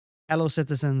Hello,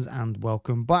 citizens, and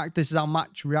welcome back. This is our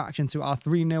match reaction to our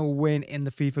 3-0 win in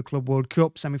the FIFA Club World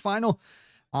Cup semi-final.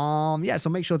 So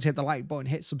make sure to hit the like button,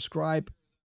 hit subscribe.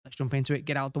 Let's jump into it,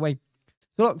 get out the way.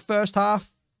 So look, first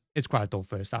half, it's quite a dull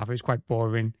first half. It's quite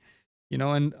boring,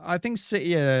 and I think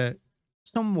City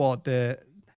somewhat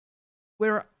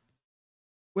we're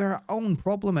our own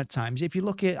problem at times. If you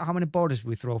look at how many borders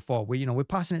we throw forward, we're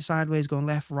passing it sideways, going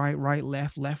left, right,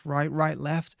 left, right,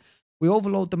 left. We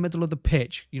overload the middle of the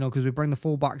pitch, because we bring the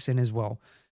fullbacks in as well.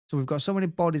 So we've got so many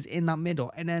bodies in that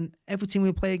middle. And then every team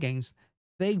we play against,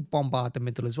 they bombard the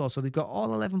middle as well. So they've got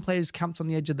all 11 players camped on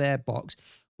the edge of their box.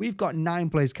 We've got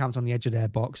 9 players camped on the edge of their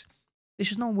box. There's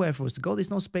just nowhere for us to go. There's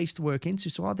no space to work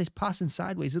into. So all this passing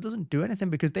sideways, it doesn't do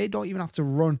anything because they don't even have to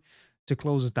run to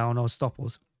close us down or stop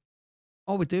us.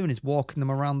 All we're doing is walking them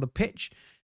around the pitch.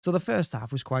 So the first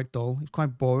half was quite dull. It was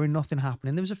quite boring. Nothing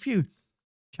happening. There was a few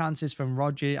chances from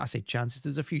Roger. I say chances.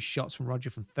 There's a few shots from Roger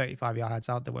from 35 yards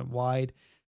out that went wide.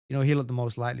 He looked the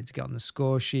most likely to get on the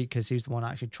score sheet because he was the one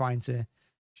actually trying to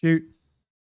shoot.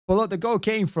 But look, the goal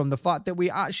came from the fact that we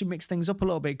actually mixed things up a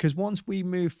little bit because once we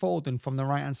moved Foden from the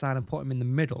right-hand side and put him in the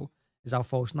middle as our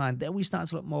false 9, then we started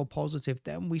to look more positive.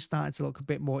 Then we started to look a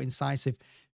bit more incisive.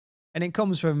 And it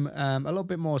comes from a little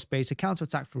bit more space, a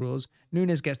counter-attack for us.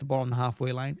 Nunes gets the ball on the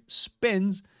halfway line,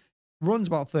 spins, runs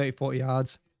about 30, 40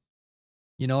 yards.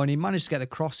 And he managed to get the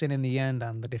cross in the end,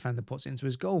 and the defender puts it into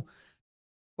his goal.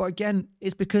 But again,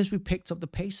 it's because we picked up the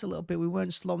pace a little bit. We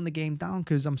weren't slowing the game down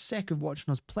because I'm sick of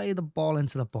watching us play the ball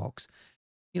into the box.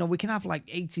 We can have like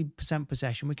 80%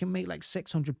 possession. We can make like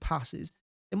 600 passes.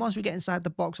 Then once we get inside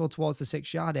the box or towards the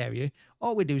 6-yard area,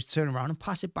 all we do is turn around and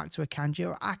pass it back to Akanji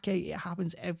or Ake. It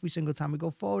happens every single time we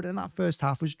go forward, and that first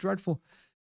half was dreadful.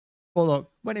 But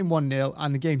look, went in 1-0,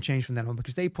 and the game changed from then on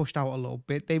because they pushed out a little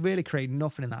bit. They really created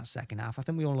nothing in that second half. I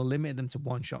think we only limited them to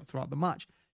 1 shot throughout the match.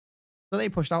 So they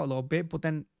pushed out a little bit, but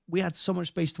then we had so much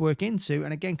space to work into.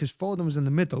 And again, because Foden was in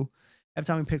the middle, every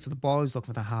time we picked up the ball, he was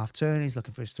looking for the half turn. He's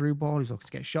looking for his through ball. He's looking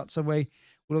to get shots away.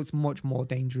 We looked much more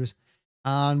dangerous.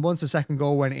 And once the second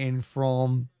goal went in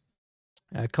from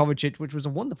Kovacic, which was a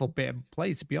wonderful bit of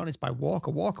play, to be honest, by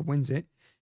Walker. Walker wins it.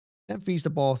 Then feeds the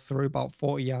ball through about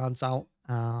 40 yards out.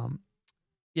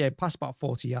 Past about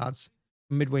 40 yards.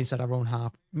 Midway inside our own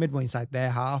half. Midway inside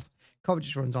their half.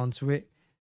 Kovacic runs onto it.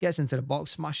 Gets into the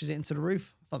box. Smashes it into the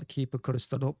roof. I thought the keeper could have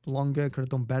stood up longer. Could have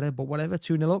done better. But whatever.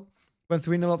 2-0 up. Went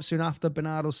 3-0 up soon after.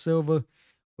 Bernardo Silva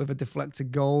with a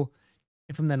deflected goal.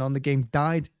 And from then on, the game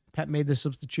died. Pep made the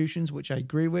substitutions, which I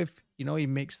agree with. He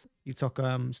took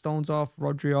Stones off.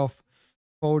 Rodri off.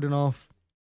 Foden off.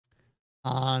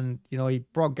 And, he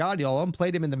brought Guardiola on,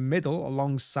 played him in the middle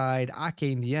alongside Ake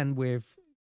in the end with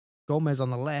Gomez on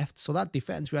the left. So that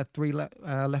defense, we had 3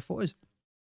 left footers.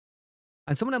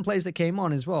 And some of them players that came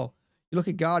on as well. You look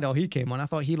at Guardiola, he came on. I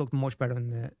thought he looked much better in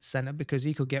the centre because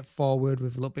he could get forward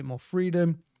with a little bit more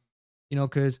freedom.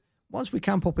 Because once we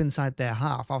camp up inside their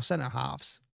half, our centre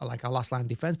halves are like our last line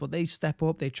defense, but they step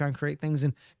up, they try and create things.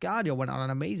 And Guardiola went on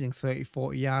an amazing 30,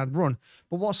 40-yard run.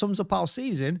 But what sums up our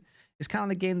season is kind of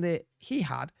the game that he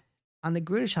had and that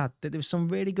Grealish had, that there was some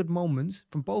really good moments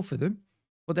from both of them,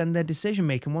 but then their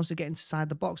decision-making, once they get inside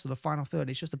the box to the final third,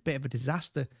 it's just a bit of a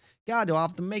disaster. Guardiola,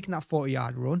 after making that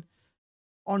 40-yard run,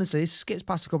 honestly, skips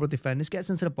past a couple of defenders,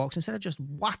 gets into the box, instead of just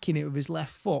whacking it with his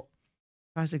left foot,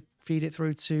 tries to feed it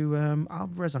through to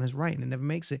Alvarez on his right, and it never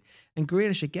makes it. And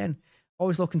Grealish, again,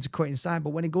 always looking to cut inside,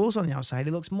 but when he goes on the outside,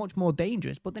 he looks much more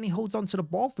dangerous, but then he holds on to the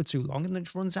ball for too long and then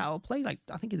just runs out of play. Like,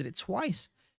 I think he did it twice.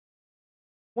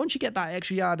 Once you get that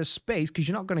extra yard of space, because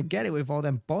you're not going to get it with all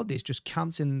them bodies just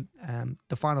camped in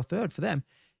the final third for them,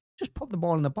 just pop the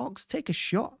ball in the box, take a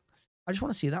shot. I just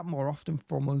want to see that more often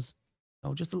from us.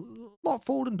 Just a lot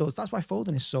Foden does. That's why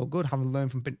Foden is so good, having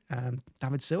learned from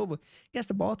David Silva. Gets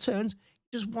the ball, turns,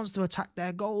 just wants to attack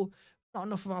their goal. Not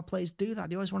enough of our players do that.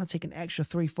 They always want to take an extra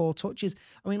 3-4 touches.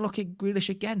 I mean, look at Grealish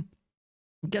again.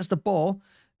 He gets the ball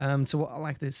to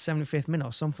like the 75th minute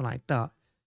or something like that.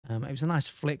 It was a nice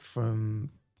flick from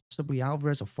possibly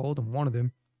Alvarez or Foden, one of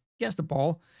them. Gets the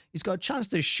ball. He's got a chance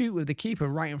to shoot with the keeper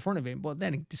right in front of him, but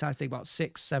then he decides to take about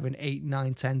 6, 7, 8,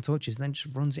 9, 10 touches and then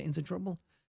just runs it into trouble.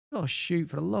 Oh, shoot,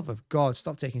 for the love of God,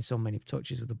 stop taking so many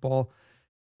touches with the ball.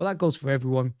 But that goes for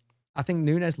everyone. I think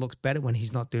Nunes looks better when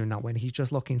he's not doing that, when he's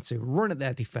just looking to run at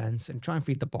their defense and try and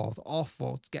feed the ball off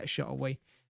or get a shot away.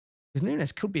 Because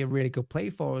Nunes could be a really good play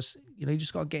for us. You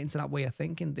just got to get into that way of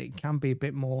thinking that it can be a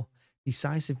bit more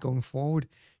decisive going forward.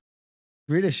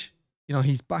 Grealish,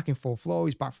 he's back in full flow.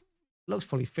 He's back, looks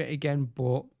fully fit again,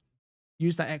 but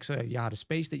use that extra yard of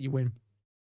space that you win.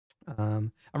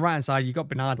 And right hand side, you got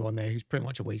Bernardo on there, who's pretty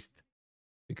much a waste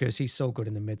because he's so good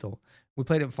in the middle. We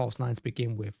played him false 9 to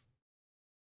begin with.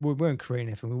 we weren't creating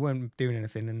anything. We weren't doing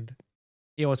anything. And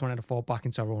he always wanted to fall back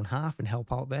into our own half and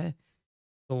help out there.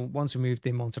 So once we moved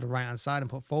him onto the right-hand side and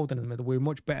put Foden in the middle, we were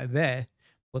much better there.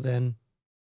 But then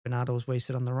Bernardo was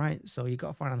wasted on the right. So you got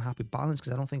to find a happy balance,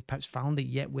 because I don't think Pep's found it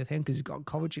yet with him, because he's got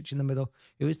Kovacic in the middle.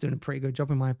 He was doing a pretty good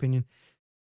job, in my opinion.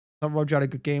 I thought Roger had a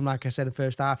good game. Like I said, in the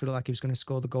first half, he looked like he was going to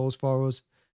score the goals for us.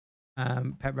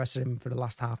 Pep rested him for the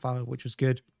last half hour, which was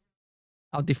good.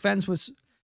 Our defense was,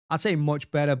 I'd say,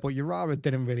 much better, but Urawa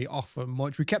didn't really offer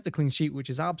much. We kept the clean sheet, which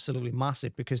is absolutely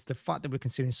massive, because the fact that we're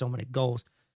conceding so many goals.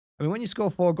 I mean, when you score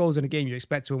 4 goals in a game, you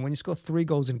expect to win. When you score 3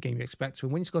 goals in a game, you expect to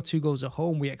win. When you score 2 goals at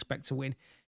home, we expect to win.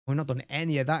 We've not done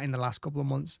any of that in the last couple of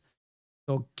months.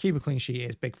 So keep a clean sheet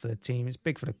is big for the team. It's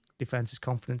big for the defense's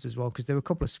confidence as well, because there were a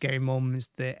couple of scary moments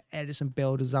that Edison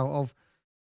bailed us out of.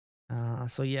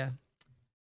 So yeah,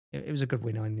 it was a good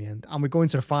win in the end. And we're going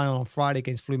to the final on Friday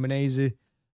against Fluminense,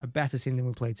 a better team than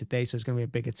we played today. So it's going to be a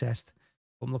bigger test.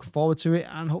 But I'm looking forward to it,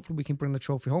 and hopefully we can bring the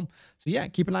trophy home. So yeah,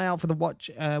 keep an eye out for the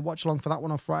watch along for that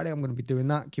one on Friday. I'm going to be doing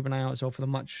that. Keep an eye out as well for the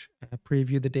match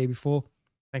preview the day before.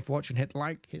 Thanks for watching. Hit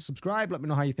like, hit subscribe. Let me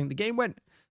know how you think the game went.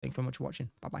 Thanks very much for watching.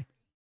 Bye-bye.